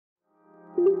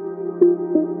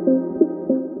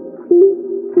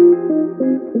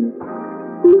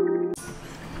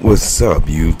What's up,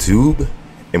 YouTube?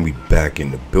 And we back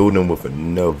in the building with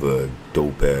another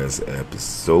dope ass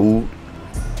episode.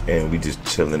 And we just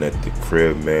chilling at the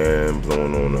crib, man,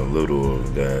 blowing on a little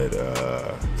of that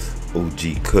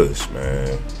OG Kush,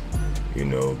 man. You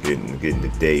know, getting the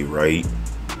day right.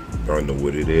 Y'all know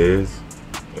what it is.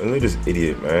 And look at this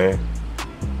idiot, man.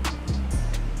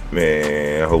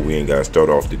 Man, I hope we ain't gotta start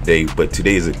off the day, but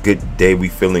today is a good day. We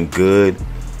feeling good.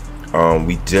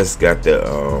 We just got the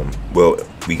well,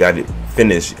 we got it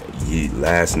finished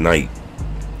last night.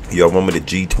 Y'all remember the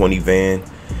G20 van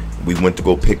we went to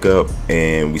go pick up,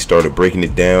 and we started breaking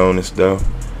it down and stuff?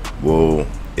 Well,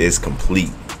 it's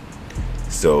complete.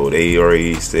 So they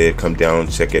already said come down,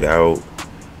 check it out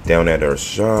down at our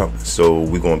shop. So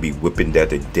we're gonna be whipping that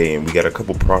today, and we got a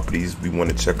couple properties we want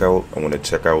to check out. I want to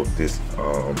check out this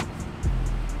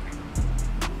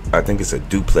I think it's a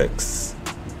duplex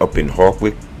up in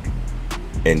Hawick.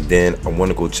 And then I want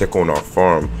to go check on our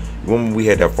farm. When we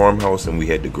had that farmhouse and we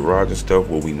had the garage and stuff,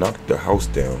 well, we knocked the house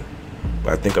down.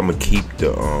 But I think I'm gonna keep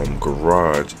the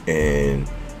garage and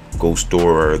go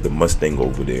store the Mustang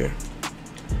over there.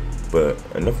 But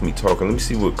enough of me talking. Let me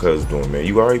see what Cuz doing, man.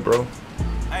 You alright, bro?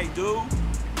 Hey, dude.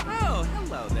 Oh,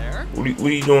 hello there. What are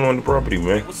you doing on the property,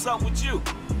 man? Hey, what's up with you?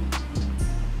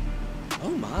 Oh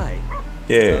my.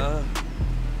 Yeah.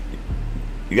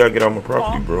 You gotta get out my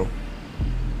property, bro.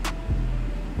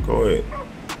 Go ahead.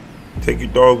 Take your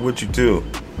dog with you too.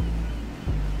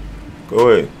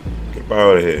 Go ahead. Get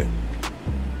out of here.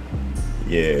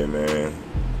 Yeah, man.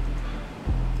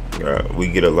 We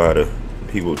get a lot of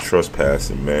people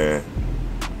trespassing, man,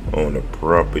 on the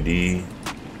property.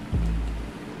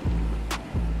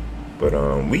 But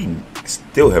we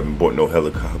still haven't bought no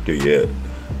helicopter yet.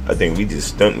 I think we just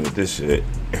stunting with this shit.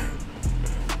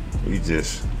 We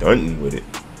just stunting with it.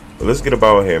 But let's get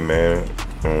about here, man.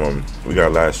 We got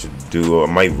a lot to do. I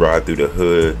might ride through the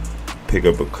hood, pick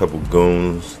up a couple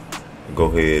goons, go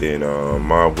ahead and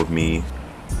mob with me.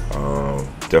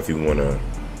 Definitely want to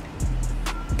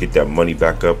get that money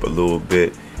back up a little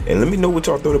bit. And let me know what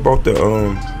y'all thought about the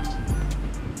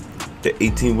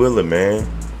 18-wheeler, man.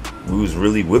 We was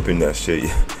really whipping that shit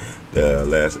the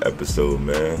last episode,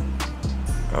 man.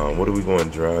 What are we going to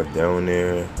drive down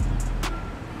there?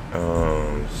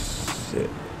 Shit.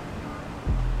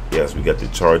 Yes, we got the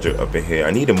Charger up in here.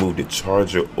 I need to move the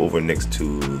Charger over next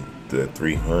to the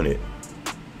 300,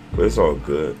 but it's all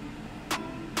good.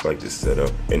 I like this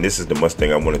setup. And this is the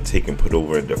Mustang I want to take and put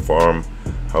over in the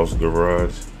farmhouse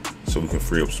garage, so we can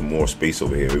free up some more space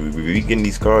over here. We getting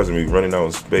these cars and we running out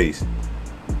of space.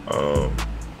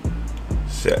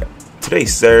 Shit.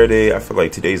 Today's Saturday. I feel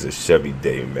like today's a Chevy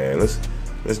day, man. Let's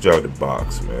drive the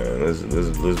box, man.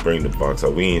 Let's bring the box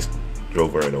out. We ain't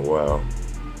drove her in a while.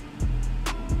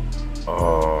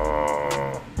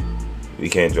 We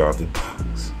can't drive the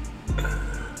box.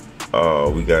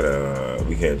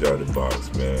 We can't drive the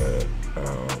box, man.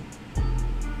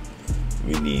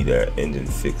 We need that engine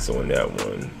fix on that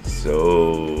one.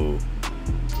 So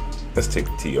let's take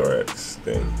the TRX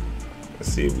then. Let's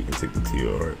see if we can take the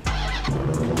TRX.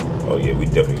 Oh yeah, we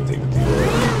definitely can take the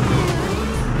TRX.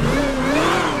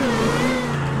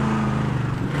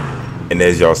 And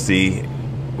as y'all see,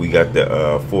 we got the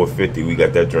 450. We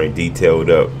got that joint detailed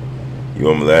up. You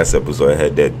remember last episode I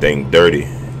had that thing dirty.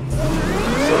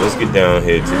 So let's get down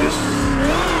here to this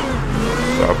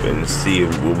shop and see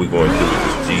what we're going to do with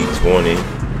this G20.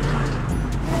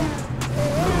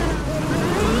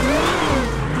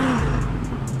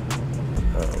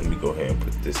 Let me go ahead and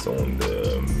put this on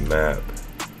the map.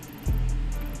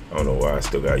 I don't know why I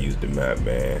still gotta use the map,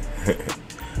 man.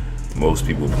 Most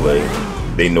people play,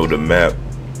 they know the map.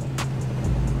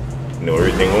 Know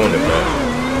everything on the map.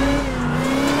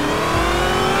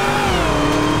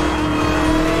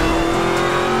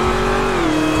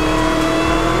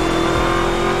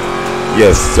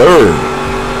 Yes, sir.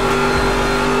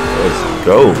 Let's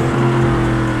go.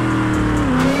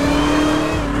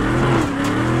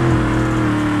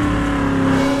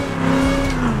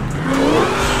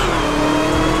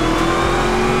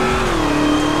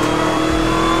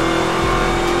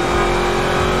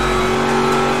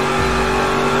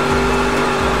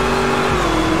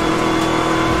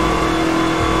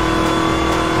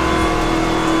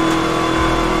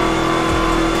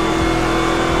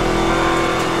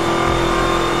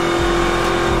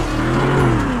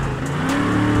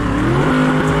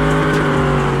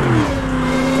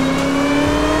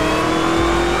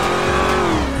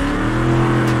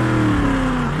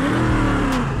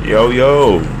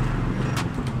 Yo.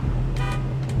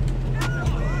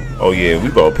 Oh yeah, we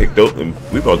about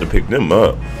to pick them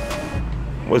up.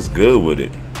 What's good with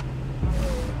it?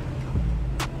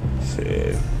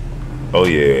 Shit. Oh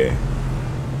yeah.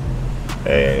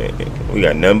 Hey, we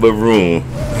got nothing but room.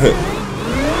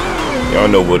 Y'all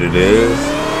know what it is.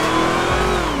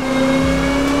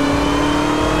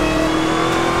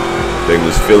 They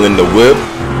was filling the whip.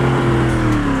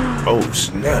 Oh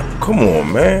snap! Come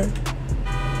on, man.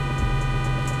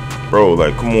 Bro,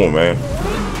 like, come on, man.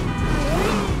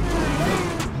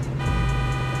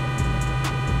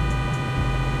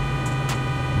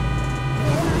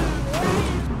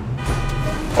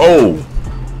 Oh.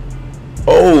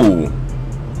 Oh.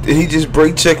 Did he just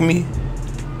brake check me?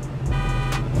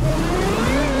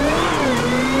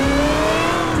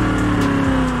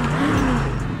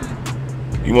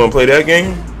 You wanna play that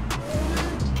game?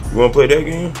 You wanna play that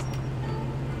game?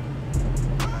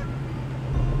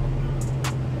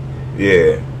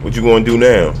 Yeah. What you gonna do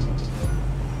now?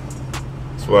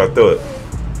 That's what I thought.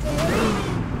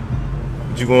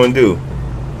 What you gonna do?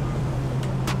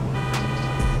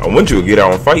 I want you to get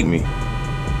out and fight me.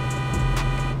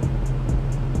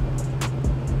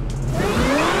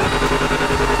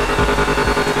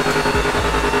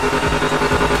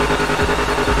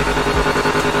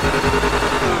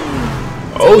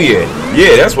 Oh yeah,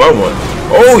 yeah, that's what I want.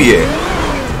 Oh yeah,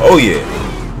 oh yeah,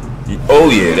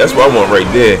 oh yeah, that's what I want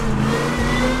right there.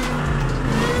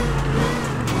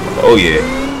 Oh yeah.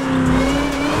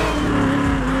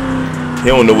 He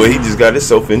don't know what he just got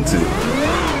himself into.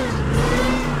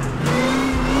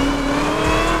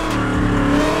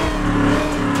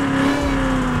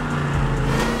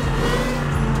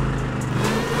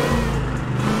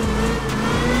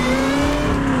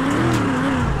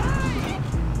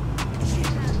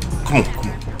 Come on, come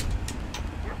on.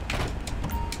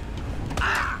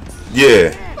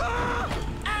 Yeah.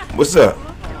 What's up?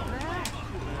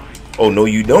 Oh, no,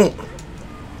 you don't.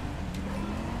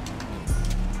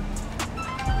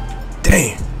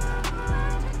 Damn.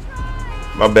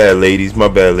 My bad, ladies. My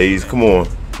bad, ladies. Come on.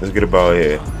 Let's get about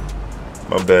here.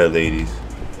 My bad, ladies.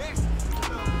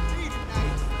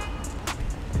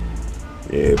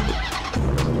 Yeah,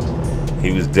 but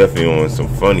he was definitely on some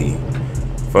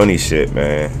funny shit,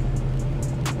 man.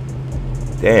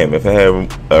 Damn, if I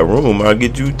had a room, I'd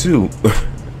get you too.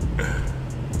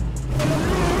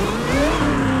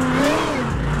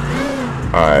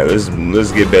 Alright, let's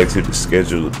get back to the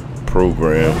scheduled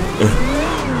program.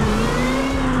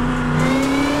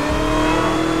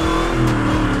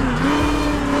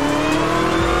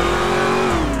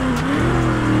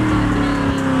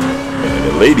 Man,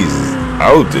 the ladies is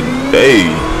out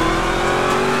today.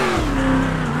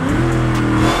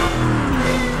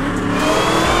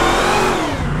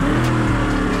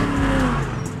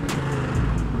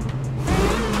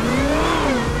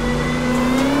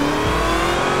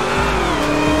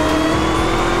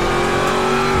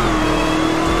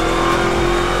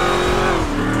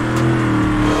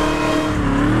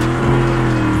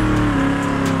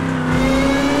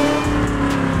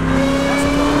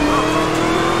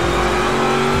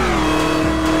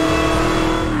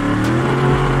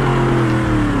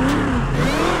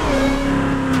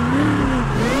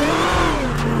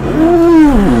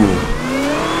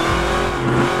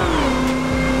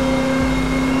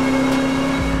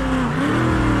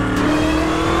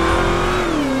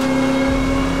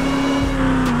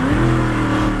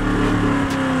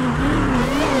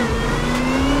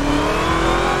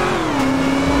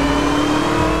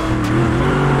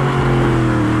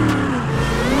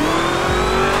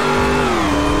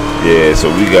 Yeah, so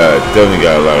we definitely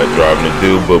got a lot of driving to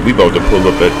do, but we about to pull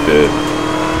up at the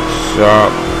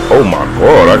shop. Oh my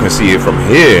god, I can see it from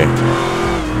here.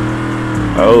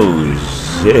 Oh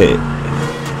shit.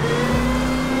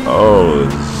 Oh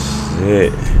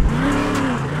shit.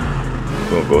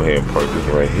 Gonna go ahead and park this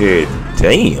right here.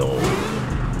 Damn.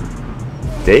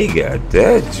 They got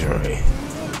that joint.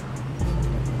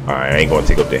 Alright, I ain't gonna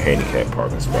take up the handicap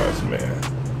parking spots, man.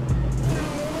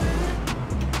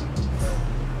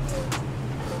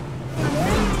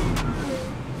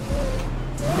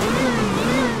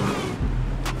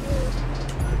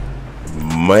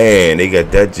 Man, they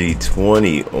got that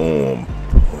G20 on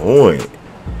point.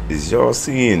 Is y'all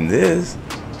seeing this?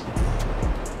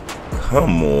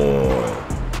 Come on.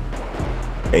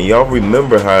 And y'all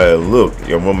remember how it looked.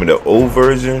 Y'all remember the old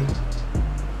version?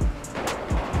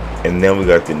 And then we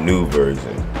got the new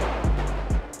version.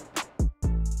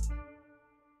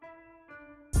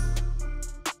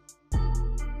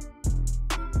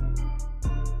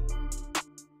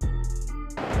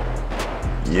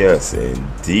 Yes,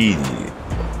 indeed.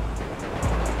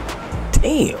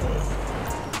 Damn.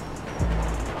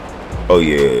 Oh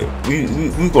yeah,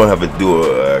 we gonna have to do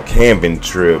a camping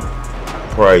trip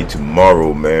probably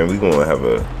tomorrow, man. We gonna have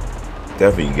a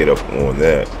definitely get up on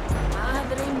that.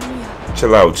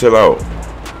 Chill out, chill out.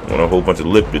 I want a whole bunch of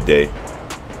lip today.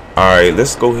 Alright,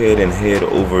 let's go ahead and head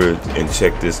over and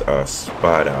check this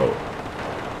spot out.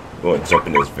 We're gonna jump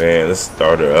in this van. Let's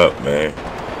start her up, man.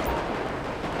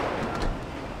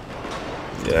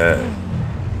 Yeah.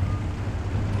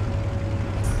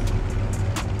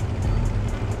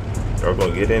 Y'all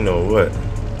gonna get in or what?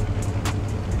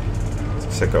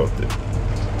 Let's check out the.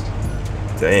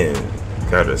 Damn,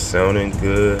 got her sounding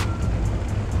good.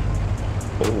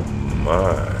 Oh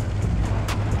my.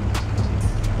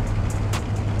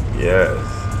 Yes.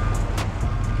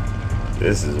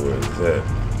 This is where it's at.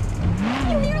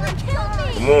 You nearly killed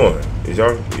me. Come on. Is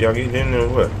y'all getting in there or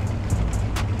what?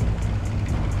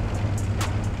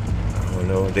 I don't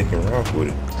know if they can rock with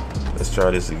it. Let's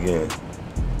try this again.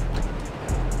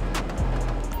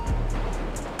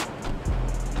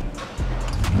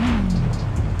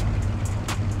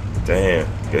 Damn.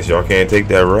 Guess y'all can't take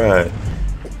that ride.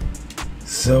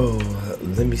 So,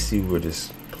 let me see where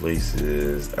this place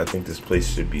is. I think this place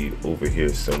should be over here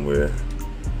somewhere.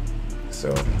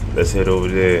 So let's head over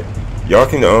there. Y'all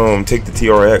can take the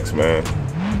TRX, man.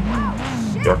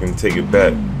 Y'all can take it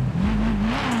back.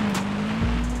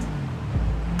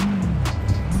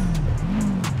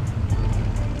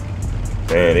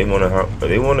 Man,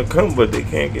 they wanna come, but they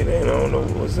can't get in. I don't know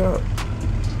what's up.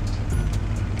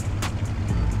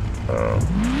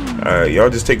 Alright, y'all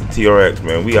just take the TRX,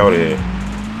 man. We out here.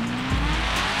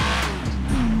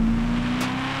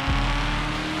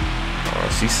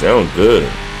 She sound good.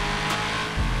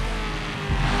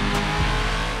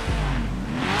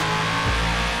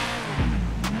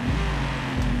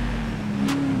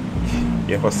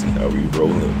 Y'all see how we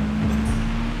rolling.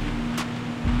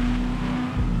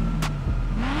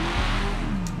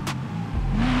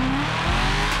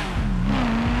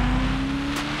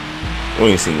 We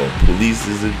ain't seen no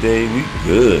polices today. We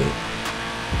good.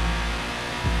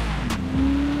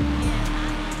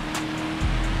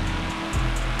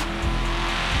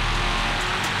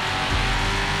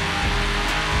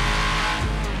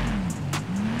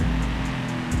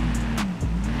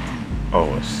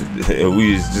 Oh shit!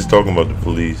 We was just talking about the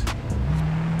police.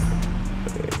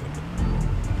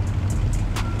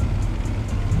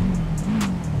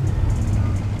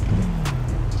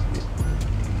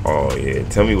 Oh yeah,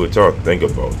 tell me what y'all think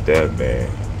about that, man.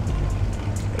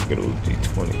 Good old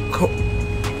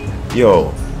G20.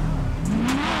 Yo,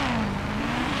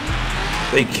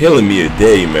 they killing me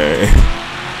today, man.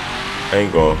 I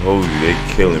ain't gonna hold you. They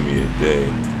killing me today.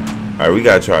 All right, we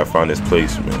gotta try to find this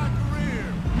place, man.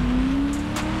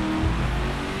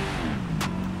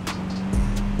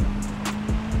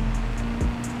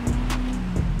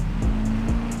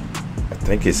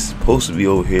 I think it's supposed to be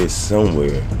over here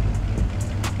somewhere.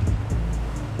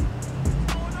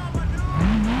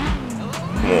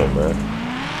 Come on, man.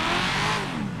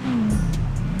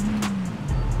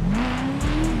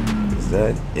 Is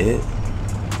that it?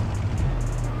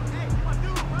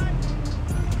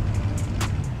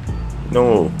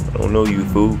 No, I don't know you,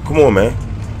 fool. Come on, man.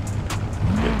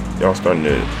 Y'all starting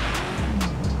to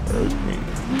hurt me.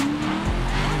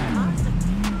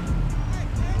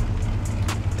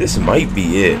 This might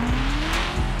be it.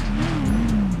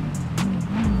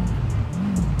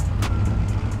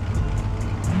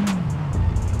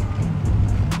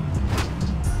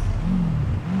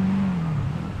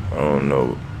 I don't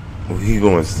know. We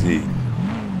gonna see.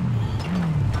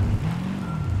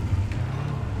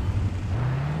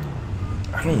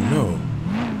 I don't know.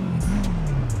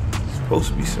 It's supposed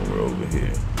to be somewhere over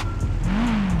here.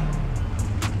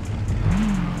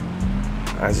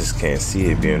 I just can't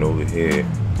see it being over here.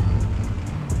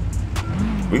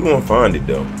 We gonna find it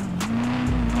though.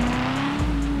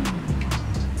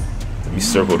 Let me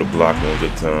circle the block one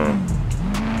good time.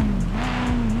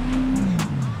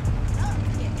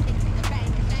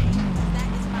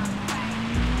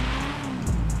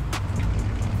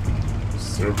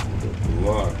 Circle the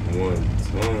block one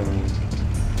time.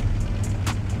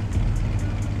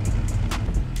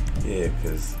 Yeah,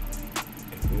 because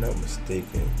if I'm not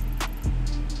mistaken,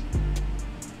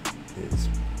 it's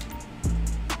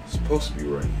supposed to be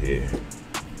right here.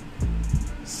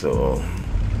 So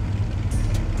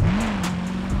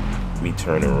let me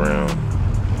turn around.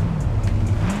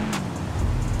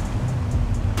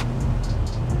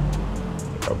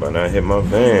 How about not hit my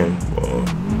van? Well,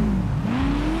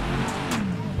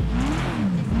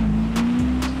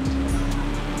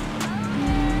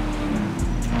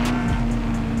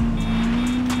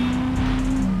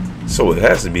 so it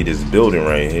has to be this building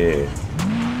right here.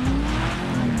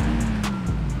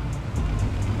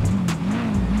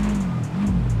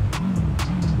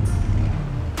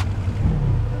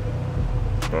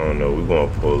 don't know. We're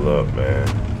gonna pull up, man.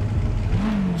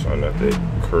 Try not to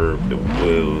curb the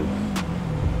wheels.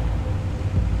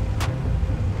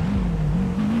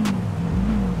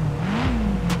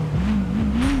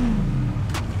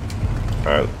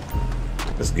 Alright,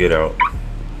 let's get out.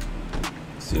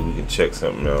 See if we can check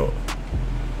something out.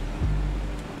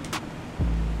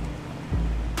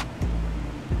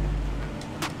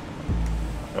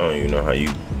 I don't even know how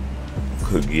you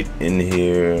could get in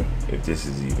here, if this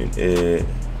is even it. You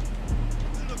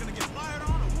looking to get fired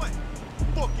on or what?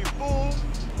 Fucking fool!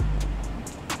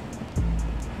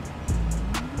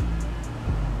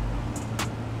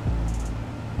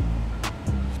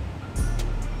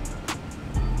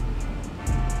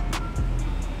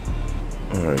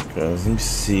 Alright guys, let me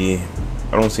see.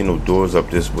 I don't see no doors up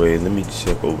this way. Let me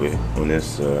check over on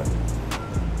this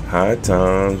high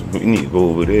times. We need to go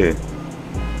over there.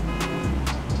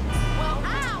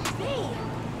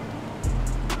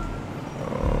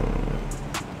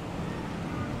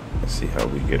 Let's see how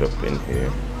we get up in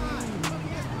here.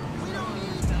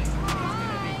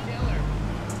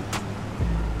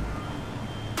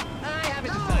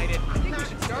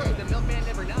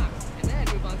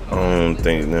 I don't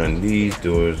think none of these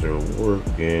doors are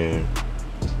working.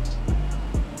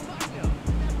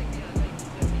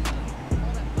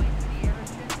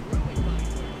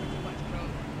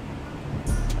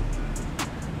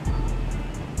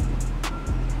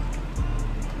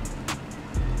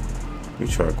 Let me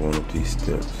try going up these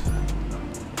steps.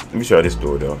 Let me try this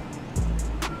door though.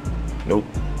 Nope.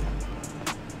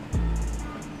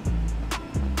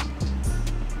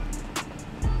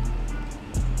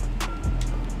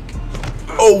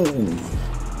 Oh!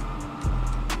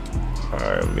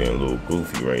 Alright, I'm being a little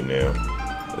goofy right now.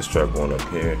 Let's try going up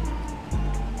here.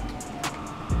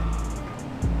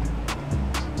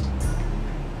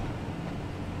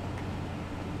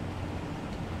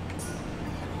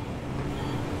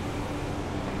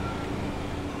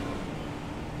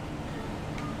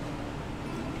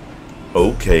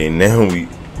 Okay, now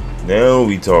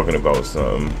we talking about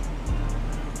something.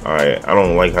 Alright, I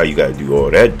don't like how you gotta do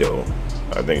all that though.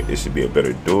 I think it should be a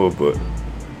better door, but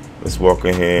let's walk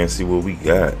in here and see what we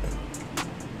got.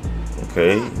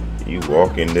 Okay, you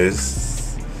walk in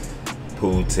this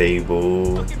pool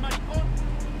table.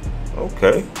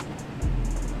 Okay.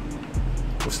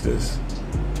 What's this?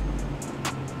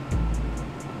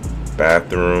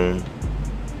 Bathroom.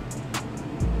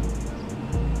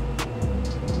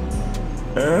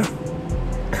 Huh?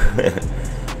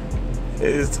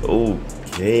 It's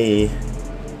okay.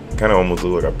 Kind of almost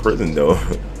look like a prison though.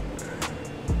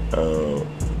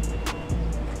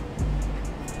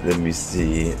 Let me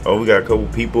see. Oh, we got a couple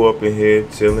people up in here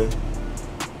chilling.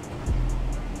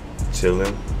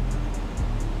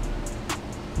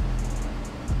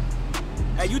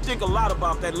 Hey, you think a lot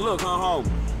about that look, huh, homie?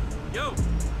 Yo.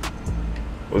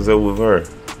 What's up with her?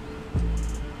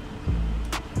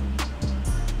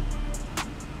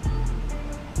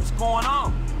 What's going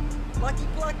on? Lucky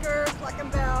Plucker, Plucking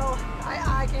Bell.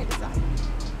 I can't decide.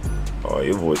 Oh,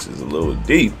 your voice is a little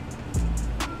deep.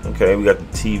 Okay, we got the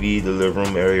TV, the living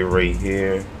room area right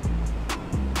here.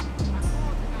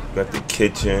 Got the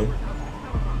kitchen.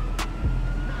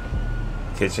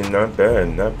 Kitchen, not bad,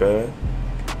 not bad.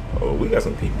 Oh, we got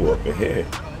some people up in here.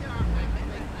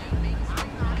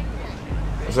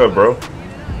 What's up, bro?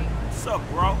 What's up,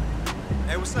 bro?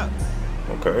 Hey, what's up?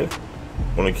 Okay.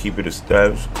 Want to keep it a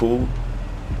status cool.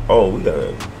 Oh, we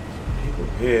got people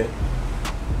here.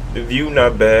 The view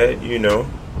not bad, you know.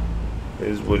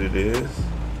 Is what it is.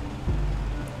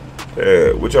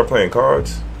 Yeah, what y'all playing,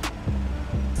 cards?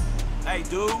 Hey,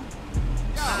 dude.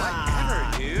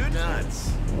 Whatever, dude. Nuts.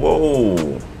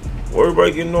 Whoa.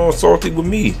 Everybody getting all salty with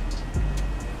me.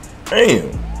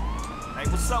 Damn. Hey,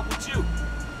 what's up with you?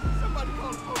 Somebody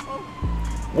call Popo.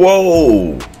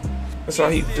 Whoa. That's how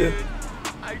he feel.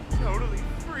 I'm totally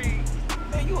free.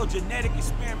 Man, you a genetic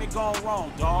experiment gone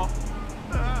wrong, dawg.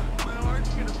 My heart's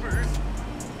gonna burst.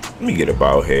 Let me get up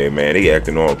out here, man. They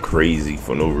acting all crazy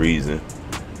for no reason.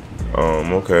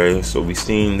 Okay, so we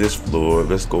seen this floor.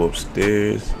 Let's go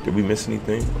upstairs. Did we miss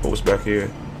anything? Oh, what's back here?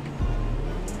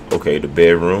 Okay, the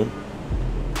bedroom.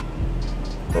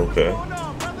 Okay.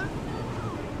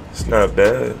 It's not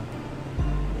bad.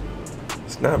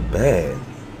 It's not bad.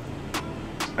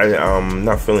 I'm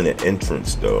not feeling the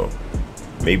entrance though.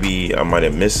 Maybe I might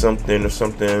have missed something or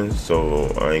something,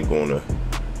 so I ain't gonna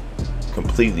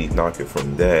completely knock it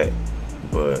from that.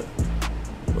 But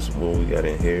what we got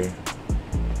in here?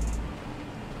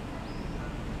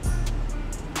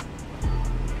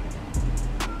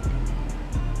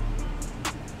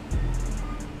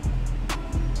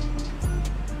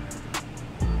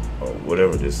 Oh,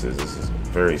 whatever this is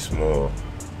very small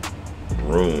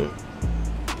room.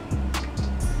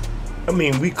 I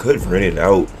mean, we could rent it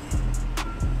out,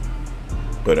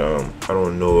 but I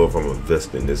don't know if I'm gonna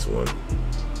invest in this one.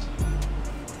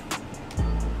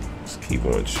 Let's keep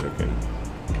on checking.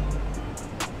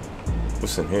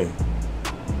 What's in here?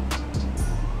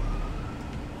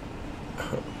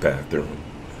 Bathroom.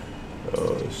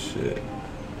 Oh shit.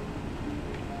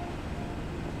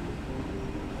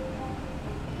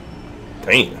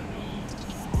 Damn.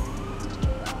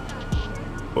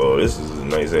 Well, this is a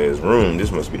nice ass room.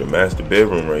 This must be the master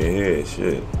bedroom right here.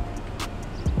 Shit.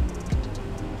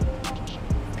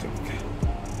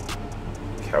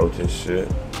 Couch and shit.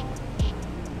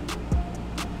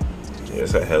 Yeah,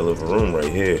 it's a hell of a room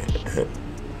right here.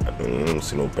 I don't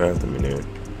see no bathroom in there.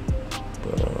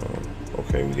 But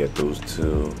okay, we got those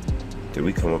two. Did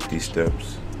we come up these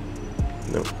steps?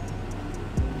 No.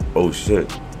 Oh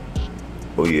shit.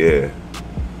 Oh yeah.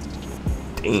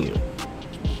 Damn.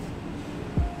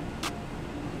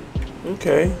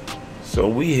 Okay, so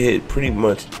we hit pretty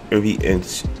much every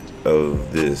inch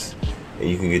of this, and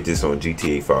you can get this on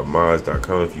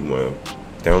GTA5mods.com if you want to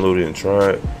download it and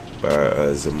try it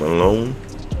by Malone.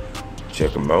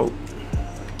 Check him out.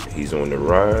 He's on the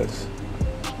rise.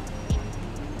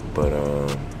 But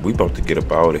we about to get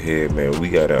up out of here, man. We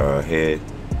gotta head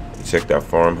and check that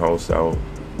farmhouse out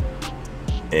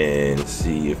and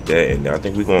see if that. And I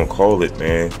think we're gonna call it,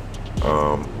 man.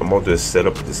 I'm about to set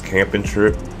up this camping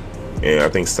trip. And I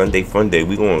think Sunday Fun Day,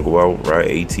 we're going to go out, ride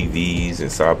ATVs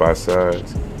and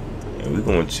side-by-sides. And we're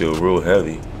going to chill real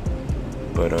heavy.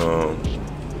 But,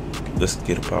 let's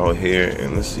get up out here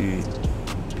and let's see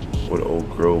where the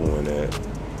old girl went at.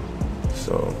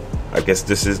 So, I guess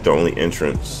this is the only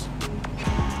entrance.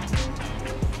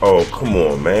 Oh, come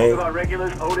on, man. Our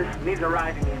regulars, Otis needs a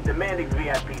ride and he's demanding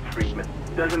VIP treatment.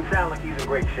 Doesn't sound like he's in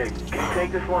great shape. Can you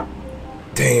take this one?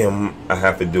 Damn, I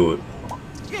have to do it.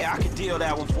 Yeah, I can deal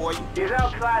that one for you. He's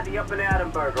outside the Up and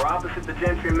Adamberger, opposite the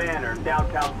Gentry Manor in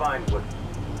downtown Vinewood.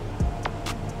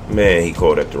 Man, he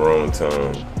called at the wrong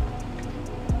time.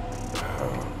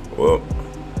 Well,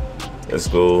 let's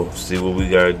go see what we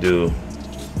gotta do.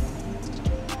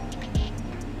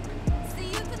 See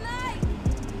you tonight.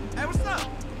 Hey, what's up?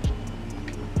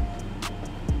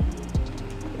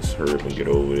 Let's hurry up and get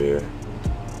over there.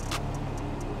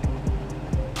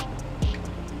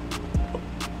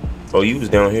 Oh, you was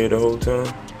down here the whole time?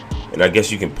 And I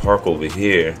guess you can park over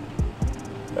here.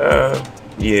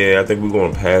 Yeah, I think we're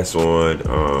gonna pass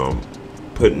on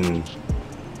putting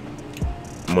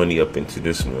money up into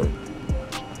this one.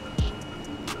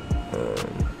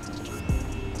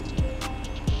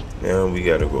 Now we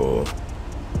gotta go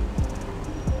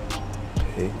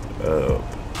pick up.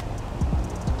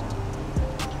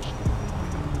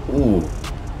 Ooh,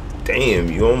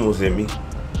 damn, you almost hit me.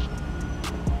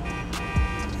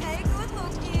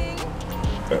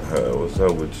 What's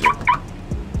up with you?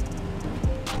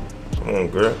 Come on,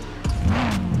 girl.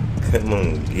 Come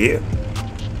on, yeah.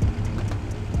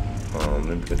 Let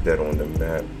me put that on the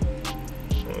map.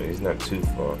 Oh, he's not too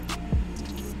far.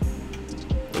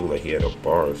 Looked like he had a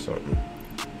bar or something.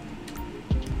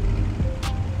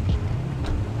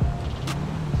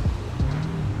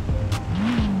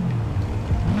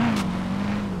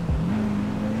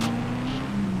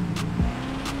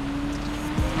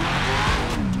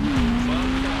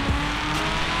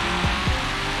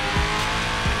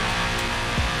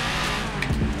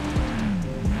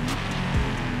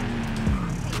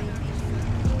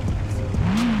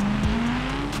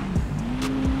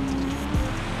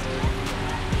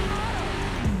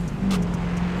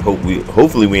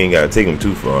 Hopefully we ain't gotta take him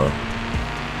too far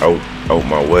out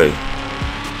my way.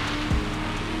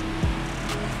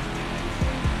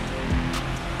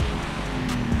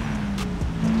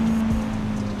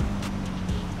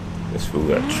 This fool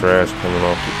got trash coming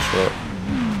off the truck.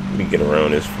 Let me get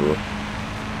around this fool.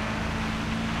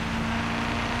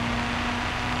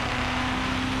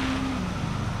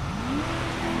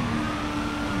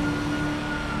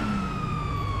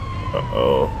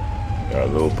 Uh-oh. Got a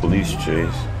little police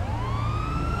chase.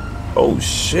 Oh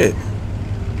shit.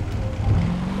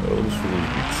 Oh, this fool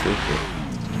be tripping.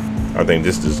 I think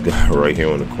this guy right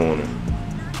here on the corner.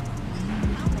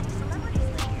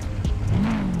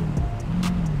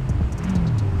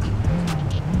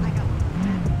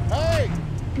 Hey!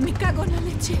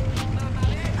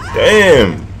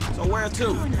 Damn! So where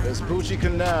to? Vespucci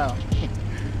Canal.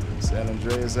 San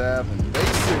Andreas Ave and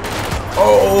Basic.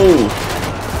 Oh!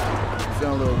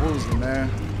 Feeling a little woozy, man.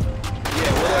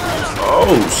 Yeah, whatever.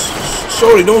 Oh,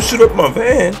 shorty, don't shoot up my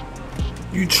van.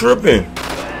 You tripping.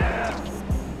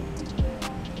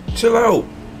 Chill out.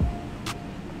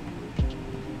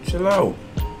 Chill out.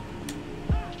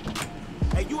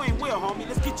 Hey, you ain't well, homie.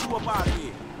 Let's get you up out of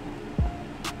here.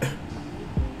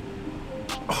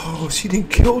 Oh, she didn't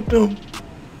kill them.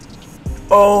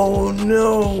 Oh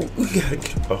no, we gotta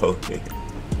get out of here.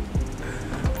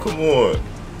 Come on.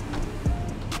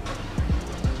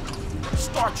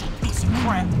 Start, you piece of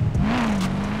crap.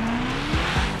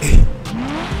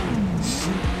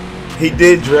 He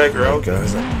did drag her out,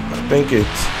 guys. I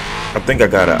think I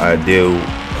got an idea.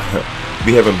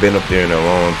 We haven't been up there in a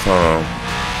long time.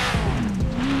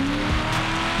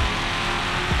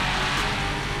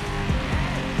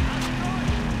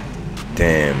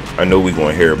 Damn, I know we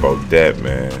gonna hear about that,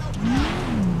 man.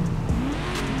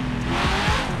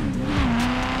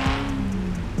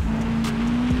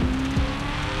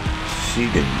 She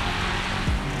didn't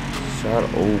shot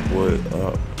old boy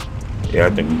up. Yeah, I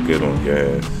think we're good on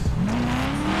gas.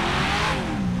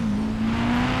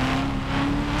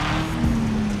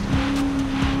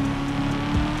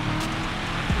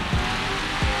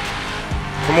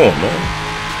 Come on, man.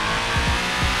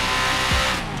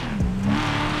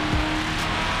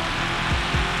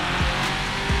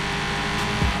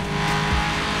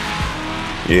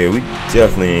 Yeah, we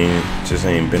definitely just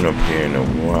ain't been up here in a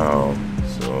while,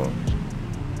 so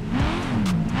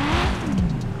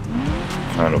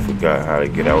kind of forgot how to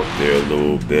get out there a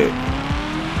little bit.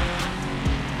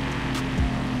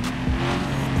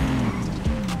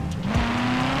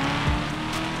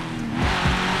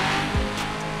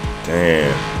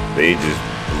 Damn, they just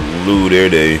blew their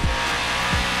day.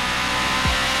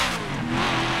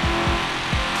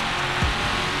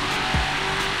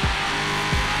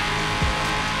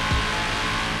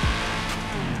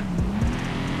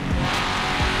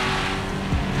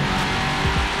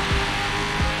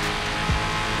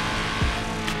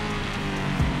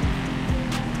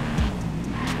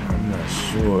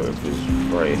 Sure if it's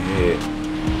right here.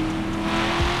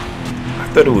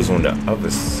 I thought it was on the other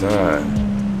side.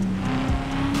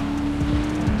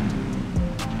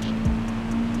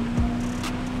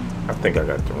 I think I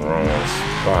got the wrong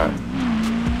spot.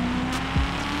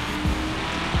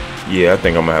 Yeah, I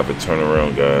think I'm gonna have to turn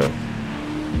around, guys.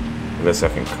 Unless I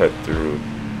can cut through.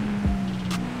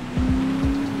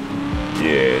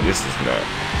 Yeah, this is not.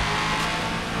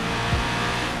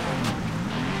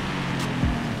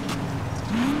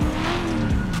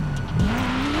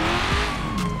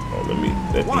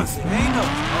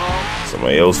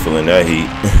 Somebody else feeling that heat.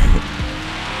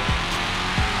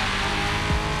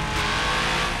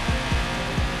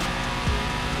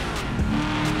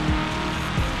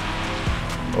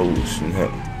 Oh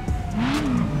snap.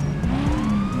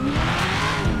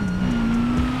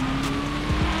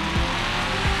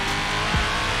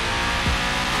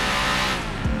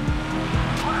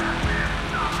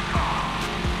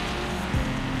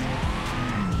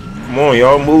 Come on,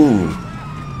 y'all move.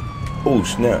 Oh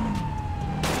snap.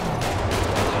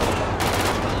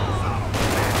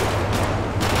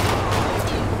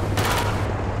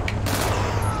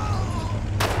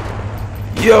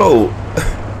 Yo.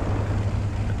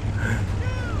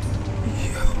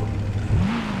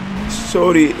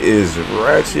 Shorty is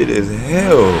ratchet as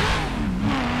hell.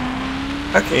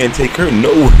 I can't take her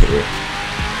nowhere.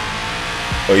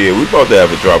 Oh yeah, we about to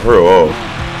have to drop her off.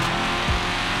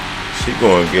 She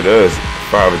gonna get us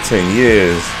 5 or 10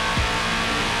 years.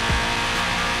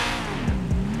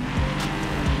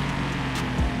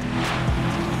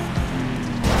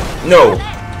 No.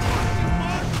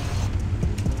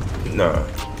 Nah.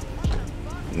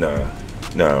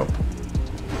 No.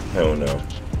 Hell no.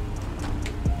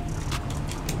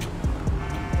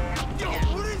 Yo,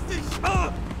 what is this?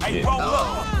 Hey, Yeah. roll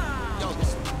up. Yo, this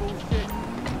is bullshit.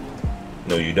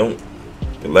 No, you don't.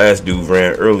 The last dude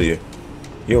ran earlier.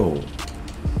 Yo.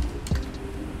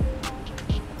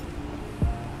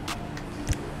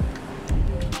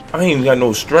 I ain't even got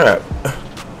no strap.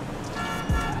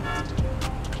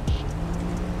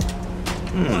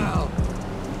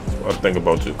 What I think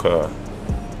about your car.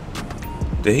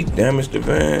 Did he damage the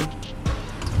van?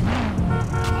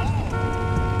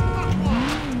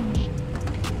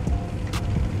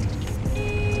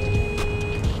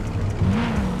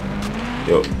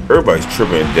 Yo, everybody's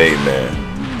tripping today,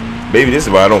 man. Baby, this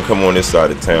is why I don't come on this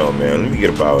side of town, man. Let me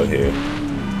get up out of here.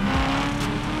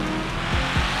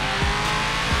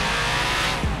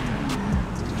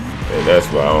 And that's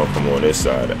why I don't come on this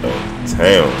side of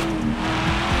town.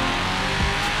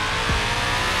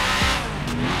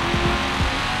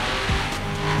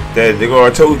 That they go. I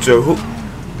told you. Who?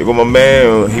 They go. My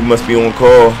man. He must be on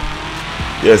call.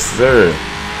 Yes, sir.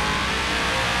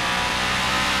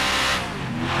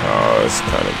 Oh, it's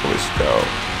kind of glitched out.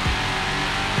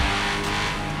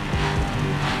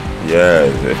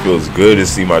 Yes, it feels good to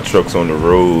see my trucks on the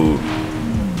road.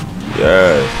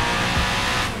 Yes,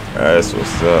 that's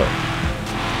what's up.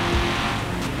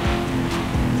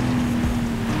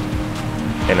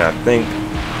 And I think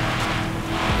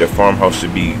the farmhouse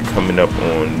should be coming up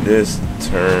on this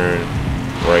turn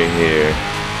right here.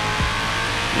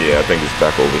 Yeah, I think it's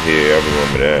back over here. I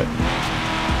remember that.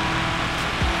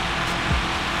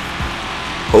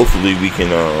 Hopefully we can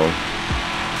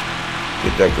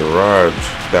get that garage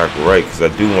back right, because I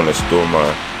do want to store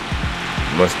my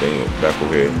Mustang back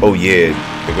over here. Oh yeah,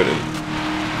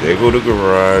 there go the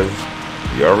garage.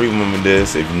 Y'all remember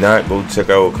this? If not, go check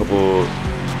out a couple of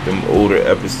them older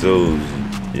episodes.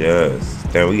 Yes.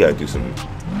 Damn, we gotta do some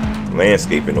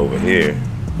landscaping over here.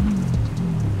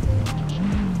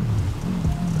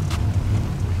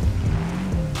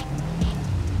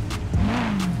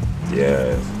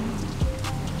 Yes.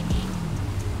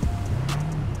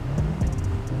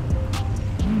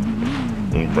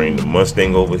 We can bring the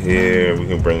Mustang over here. We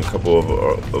can bring a couple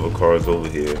of other cars over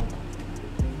here.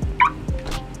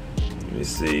 Let me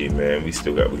see, man. We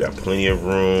got plenty of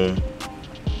room.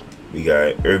 We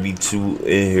got every tool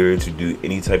in here to do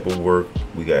any type of work.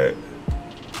 We got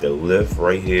the lift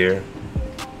right here.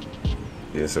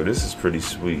 Yeah, so this is pretty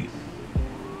sweet.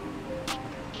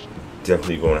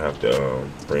 Definitely gonna have to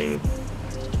bring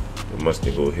the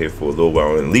Mustang over here for a little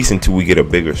while, at least until we get a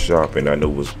bigger shop and I know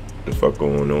what's the fuck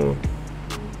going on.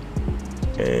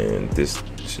 And this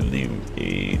should lead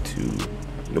me to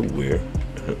nowhere.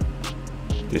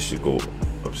 This should go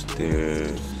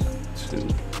upstairs to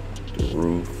the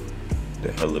roof, the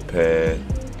helipad,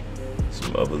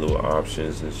 some other little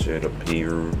options and shit up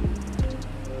here.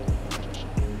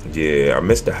 Yeah, I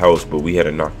missed the house, but we had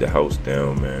to knock the house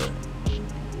down, man.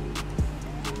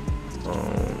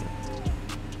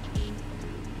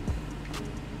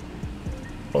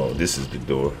 Oh, this is the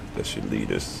door that should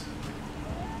lead us.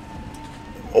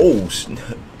 Oh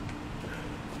snap!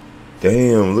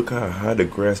 Damn, look how high the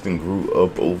grass done grew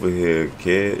up over here,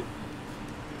 kid.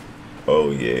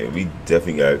 Oh yeah, we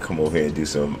definitely gotta come over here and do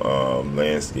some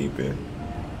landscaping.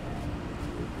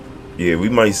 Yeah, we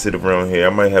might sit around here. I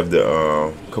might have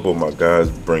the couple of my guys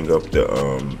bring up the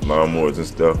lawnmowers and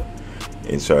stuff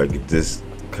and try to get this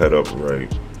cut up right.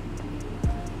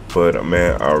 But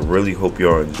man, I really hope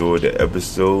y'all enjoyed the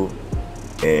episode,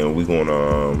 and we're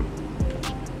gonna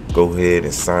go ahead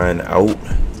and sign out.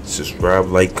 Subscribe,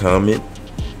 like, comment,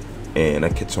 and I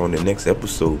catch you on the next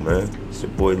episode, man. It's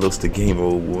your boy Looks the Game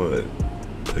 01.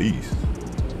 Peace.